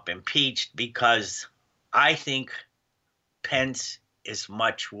Trump impeached because I think Pence is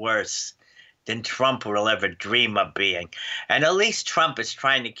much worse than Trump will ever dream of being. And at least Trump is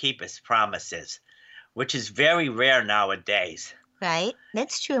trying to keep his promises, which is very rare nowadays. Right?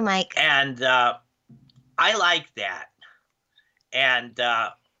 That's true, Mike. And I like that. And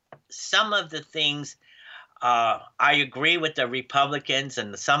some of the things I agree with the Republicans,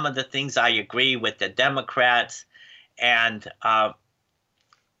 and some of the things I agree with the Democrats. And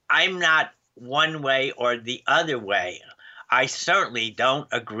I'm not one way or the other way. I certainly don't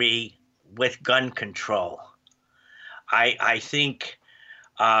agree with gun control. I think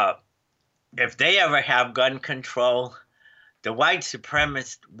if they ever have gun control, the white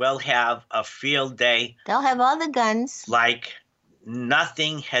supremacists will have a field day They'll have all the guns. like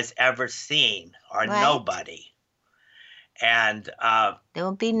nothing has ever seen, or Right. nobody. And There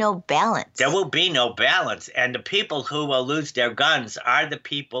will be no balance. there will be no balance. And the people who will lose their guns are the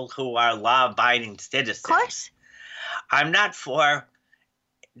people who are law-abiding citizens. Of course. I'm not for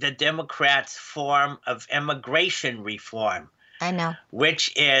the Democrats' form of immigration reform, I know.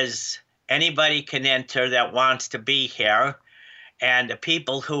 which is anybody can enter that wants to be here, and the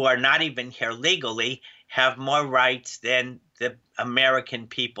people who are not even here legally have more rights than the American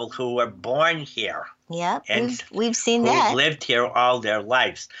people who were born here, Yep. And We've seen who've that. lived here all their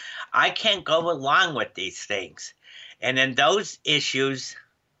lives. I can't go along with these things. And in those issues,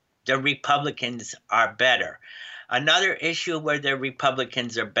 the Republicans are better. Another issue where the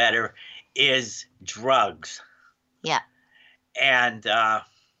Republicans are better is drugs. Yeah. And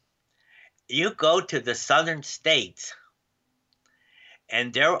you go to the southern states,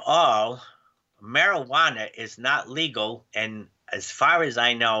 and they're all, marijuana is not legal, and as far as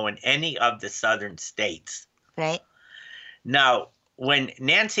I know, in any of the southern states. Right. Now, when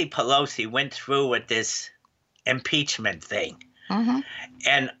Nancy Pelosi went through with this impeachment thing, Mm-hmm.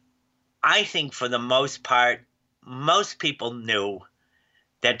 and I think for the most part, most people knew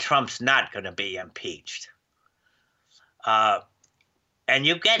that Trump's not going to be impeached. And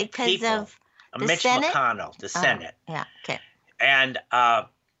you get Because people, of the Mitch Senate? McConnell, the Senate. Yeah. Okay. And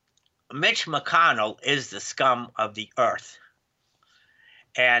Mitch McConnell is the scum of the earth.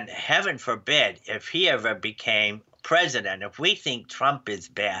 And heaven forbid if he ever became president, if we think Trump is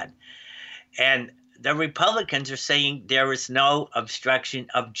bad. And the Republicans are saying there is no obstruction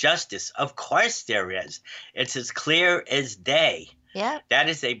of justice. Of course there is. It's as clear as day. Yeah. That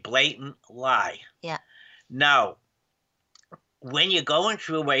is a blatant lie. Yeah. Now, when you're going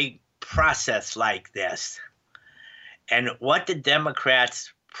through a process like this, and what the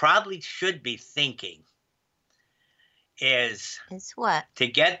Democrats probably should be thinking is It's what? to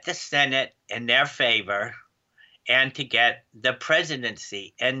get the Senate in their favor and to get the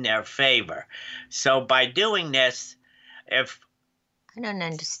presidency in their favor. So by doing this, if I don't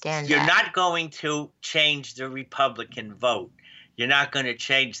understand you're that. not going to change the Republican vote, you're not going to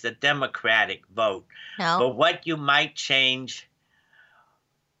change the Democratic vote. No. But what you might change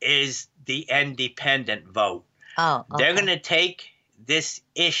is the independent vote. Oh, okay. They're going to take this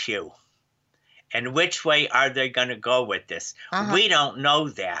issue, and which way are they going to go with this? Uh-huh. We don't know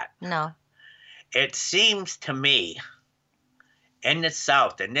that. No. It seems to me in the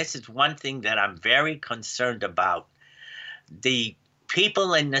South, and this is one thing that I'm very concerned about, the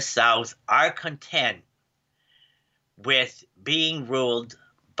people in the South are content with being ruled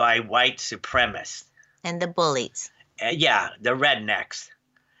by white supremacists. And the bullies. Yeah, the rednecks.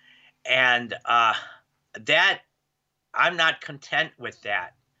 And that, I'm not content with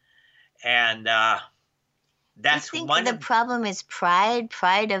that. And that's I think one the of, problem is pride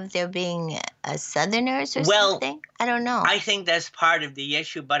of there being Southerners or Well, something. I don't know. I think that's part of the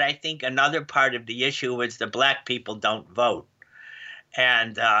issue, but I think another part of the issue is the black people don't vote.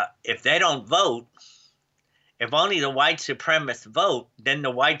 And if they don't vote, if only the white supremacists vote, then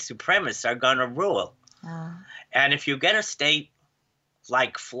the white supremacists are going to rule. Oh. And if you get a state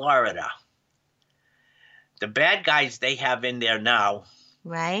like Florida, the bad guys they have in there now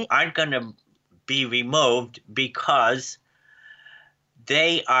Right? aren't going to be removed because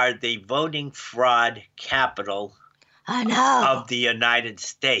they are the voting fraud capital I know. of the United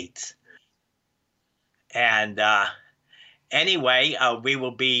States. And anyway, we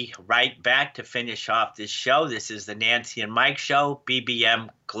will be right back to finish off this show. This is the Nancy and Mike Show, BBM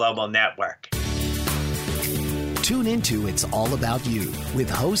Global Network. Tune into It's All About You with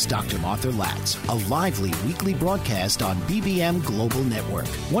host Dr. Martha Latz, a lively weekly broadcast on BBM Global Network,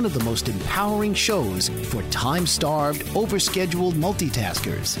 one of the most empowering shows for time-starved, overscheduled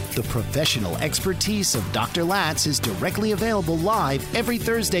multitaskers. The professional expertise of Dr. Latz is directly available live every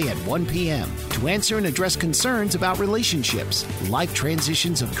Thursday at 1 p.m. to answer and address concerns about relationships, life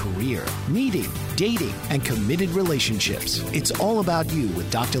transitions of career, meeting, dating, and committed relationships. It's All About You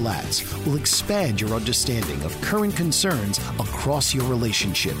with Dr. Latz will expand your understanding of current concerns across your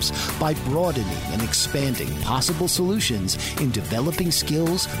relationships by broadening and expanding possible solutions in developing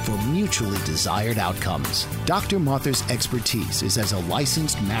skills for mutually desired outcomes. Dr. Martha's expertise is as a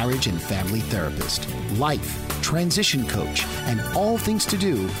licensed marriage and family therapist, life, transition coach, and all things to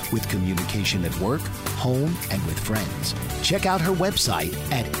do with communication at work, home, and with friends. Check out her website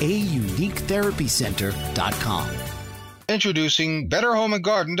at auniquetherapycenter.com. Introducing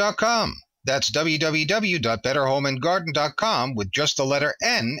BetterHomeAndGarden.com. That's www.betterhomeandgarden.com with just the letter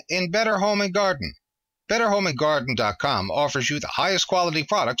N in Better Home and Garden. BetterHomeAndGarden.com offers you the highest quality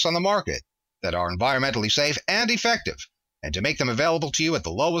products on the market that are environmentally safe and effective, and to make them available to you at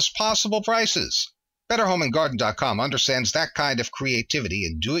the lowest possible prices. BetterHomeAndGarden.com understands that kind of creativity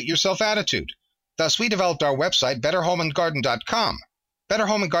and do-it-yourself attitude. Thus, we developed our website, BetterHomeAndGarden.com.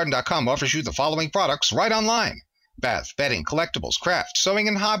 BetterHomeAndGarden.com offers you the following products right online: bath, bedding, collectibles, craft, sewing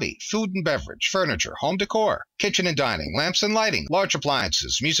and hobby, food and beverage, furniture, home decor, kitchen and dining, lamps and lighting, large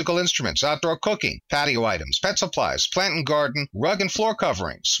appliances, musical instruments, outdoor cooking, patio items, pet supplies, plant and garden, rug and floor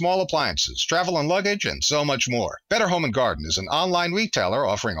coverings, small appliances, travel and luggage, and so much more. Better Home and Garden is an online retailer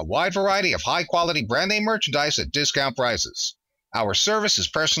offering a wide variety of high-quality brand name merchandise at discount prices. Our service is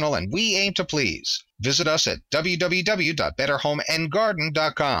personal and we aim to please. Visit us at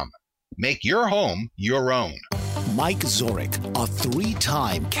www.betterhomeandgarden.com. Make your home your own. Mike Zorek, a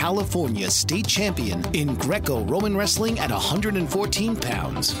three-time California state champion in Greco-Roman wrestling at 114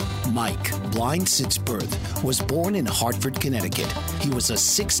 pounds. Mike, blind since birth, was born in Hartford, Connecticut. He was a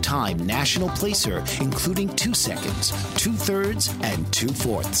six-time national placer, including 2 seconds, 2/3, and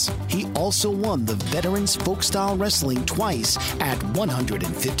 2/4. He also won the Veterans Folk-Style Wrestling twice at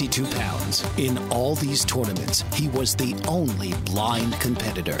 152 pounds. In all these tournaments, he was the only blind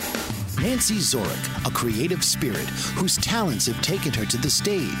competitor. Nancy Zorek, a creative spirit whose talents have taken her to the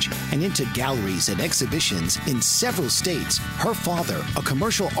stage and into galleries and exhibitions in several states. Her father, a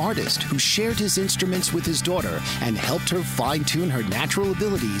commercial artist who shared his instruments with his daughter and helped her fine-tune her natural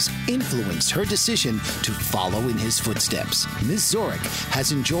abilities, influenced her decision to follow in his footsteps. Ms. Zorek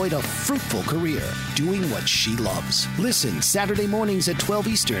has enjoyed a fruitful career doing what she loves. Listen Saturday mornings at 12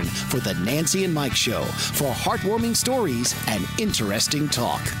 Eastern for the Nancy and Mike Show for heartwarming stories and interesting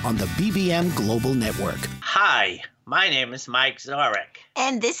talk on the BBM Global Network. Hi, my name is Mike Zorek.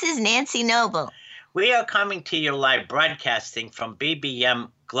 And this is Nancy Noble. We are coming to you live broadcasting from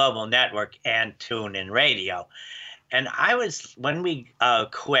BBM Global Network and TuneIn Radio. And when we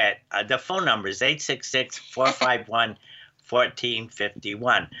quit, the phone number is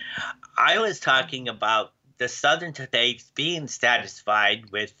 866-451-1451. I was talking about the southern states being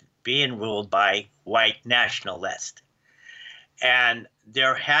satisfied with being ruled by white nationalists. And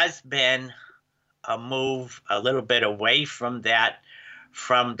there has been a move a little bit away from that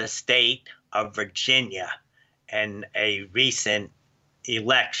from the state of Virginia in a recent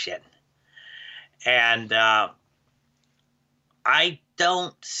election. And I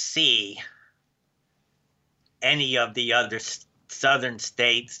don't see any of the other southern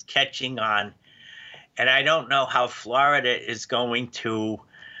states catching on. And I don't know how Florida is going to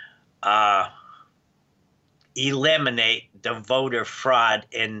eliminate the voter fraud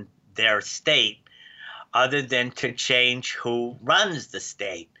in their state other than to change who runs the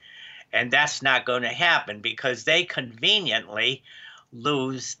state. And that's not going to happen because they conveniently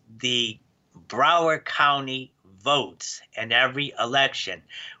lose the Broward County votes in every election,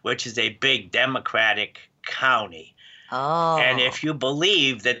 which is a big Democratic county. Oh. And if you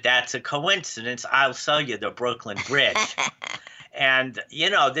believe that that's a coincidence, I'll sell you the Brooklyn Bridge. And, you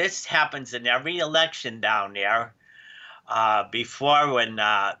know, this happens in every election down there. Before when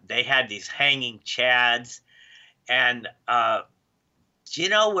they had these hanging chads. And, you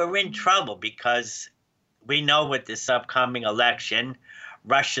know, we're in trouble because we know with this upcoming election,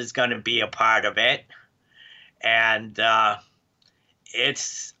 Russia's going to be a part of it. And I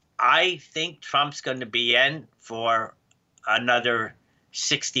think Trump's going to be in for another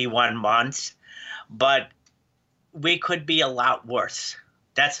 61 months. But we could be a lot worse.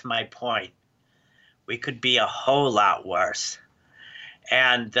 That's my point. We could be a whole lot worse.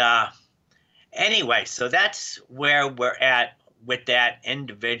 And anyway, so that's where we're at with that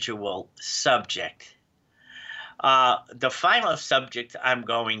individual subject. The final subject I'm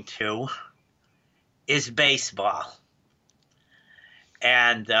going to is baseball.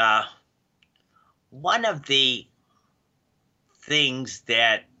 And one of the things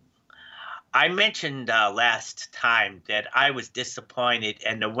that I mentioned last time that I was disappointed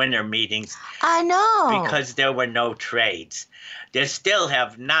in the winter meetings. I know. Because there were no trades. There still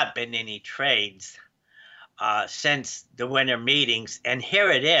have not been any trades since the winter meetings. And here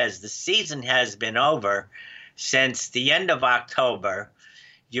it is. The season has been over since the end of October.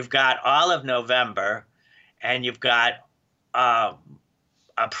 You've got all of November, and you've got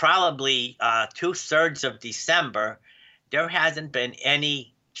probably 2/3 of December. There hasn't been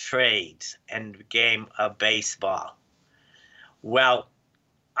any trades in the game of baseball. Well,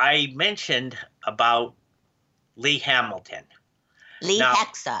 I mentioned about Lee Hamilton.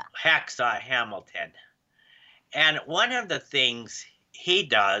 Hacksaw Hamilton. And one of the things he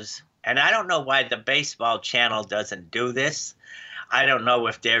does, and I don't know why the baseball channel doesn't do this. I don't know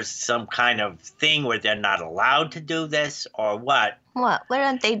if there's some kind of thing where they're not allowed to do this or what. What? What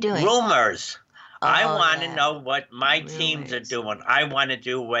aren't they doing? Rumors. I want to know what my teams are doing. I want to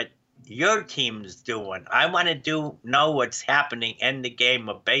do what your team's doing. I want to know what's happening in the game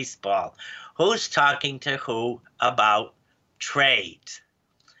of baseball. Who's talking to who about trades?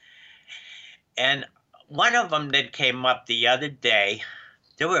 And one of them that came up the other day,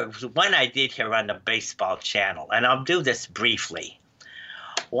 there was one I did here on the baseball channel, and I'll do this briefly.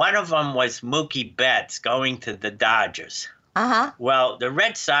 One of them was Mookie Betts going to the Dodgers. Uh-huh. Well, the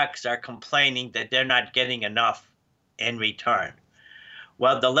Red Sox are complaining that they're not getting enough in return.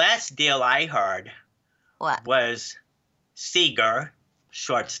 Well, the last deal I heard was Seager,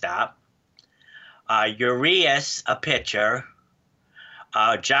 shortstop, Urias, a pitcher,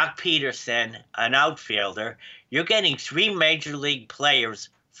 Jock Peterson, an outfielder. You're getting 3 major league players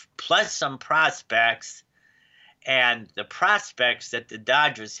plus some prospects, and the prospects that the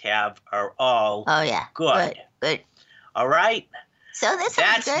Dodgers have are all good. All right? So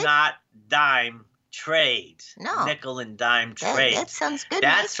that's good. Not dime trades. No. Nickel and dime trades. That sounds good.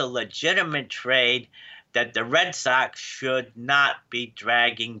 That's a legitimate trade that the Red Sox should not be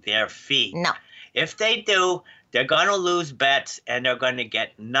dragging their feet. No. If they do, they're going to lose bets and they're going to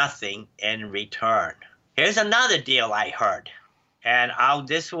get nothing in return. Here's another deal I heard. And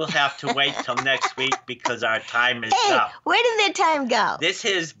this will have to wait till next week because our time is up. Where did the time go? This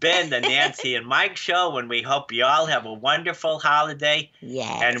has been the Nancy and Mike Show, and we hope you all have a wonderful holiday.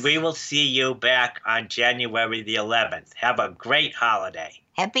 Yes. And we will see you back on January the 11th. Have a great holiday.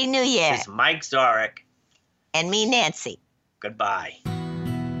 Happy New Year. This is Mike Zorich. And me, Nancy. Goodbye.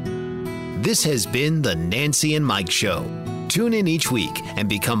 This has been the Nancy and Mike Show. Tune in each week and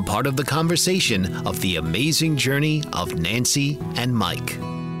become part of the conversation of the amazing journey of Nancy and Mike.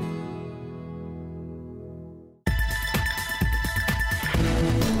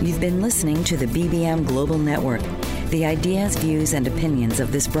 You've been listening to the BBM Global Network. The ideas, views, and opinions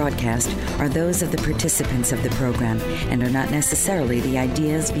of this broadcast are those of the participants of the program and are not necessarily the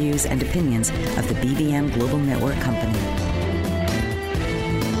ideas, views, and opinions of the BBM Global Network Company.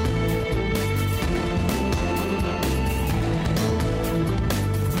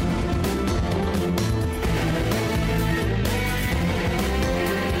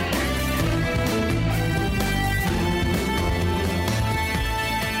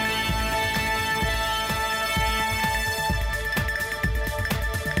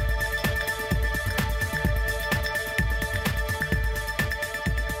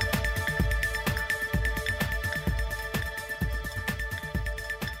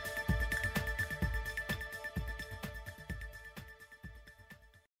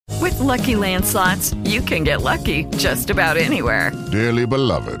 With Lucky Land Slots, you can get lucky just about anywhere. Dearly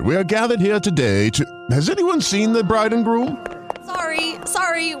beloved, we are gathered here today to... Has anyone seen the bride and groom?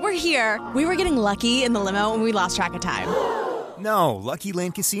 Sorry, we're here. We were getting lucky in the limo and we lost track of time. No, Lucky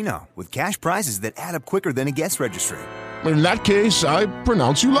Land Casino, with cash prizes that add up quicker than a guest registry. In that case, I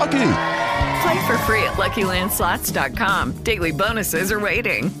pronounce you lucky. Play for free at LuckyLandSlots.com. Daily bonuses are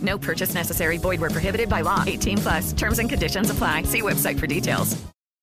waiting. No purchase necessary. Void where prohibited by law. 18+. Terms and conditions apply. See website for details.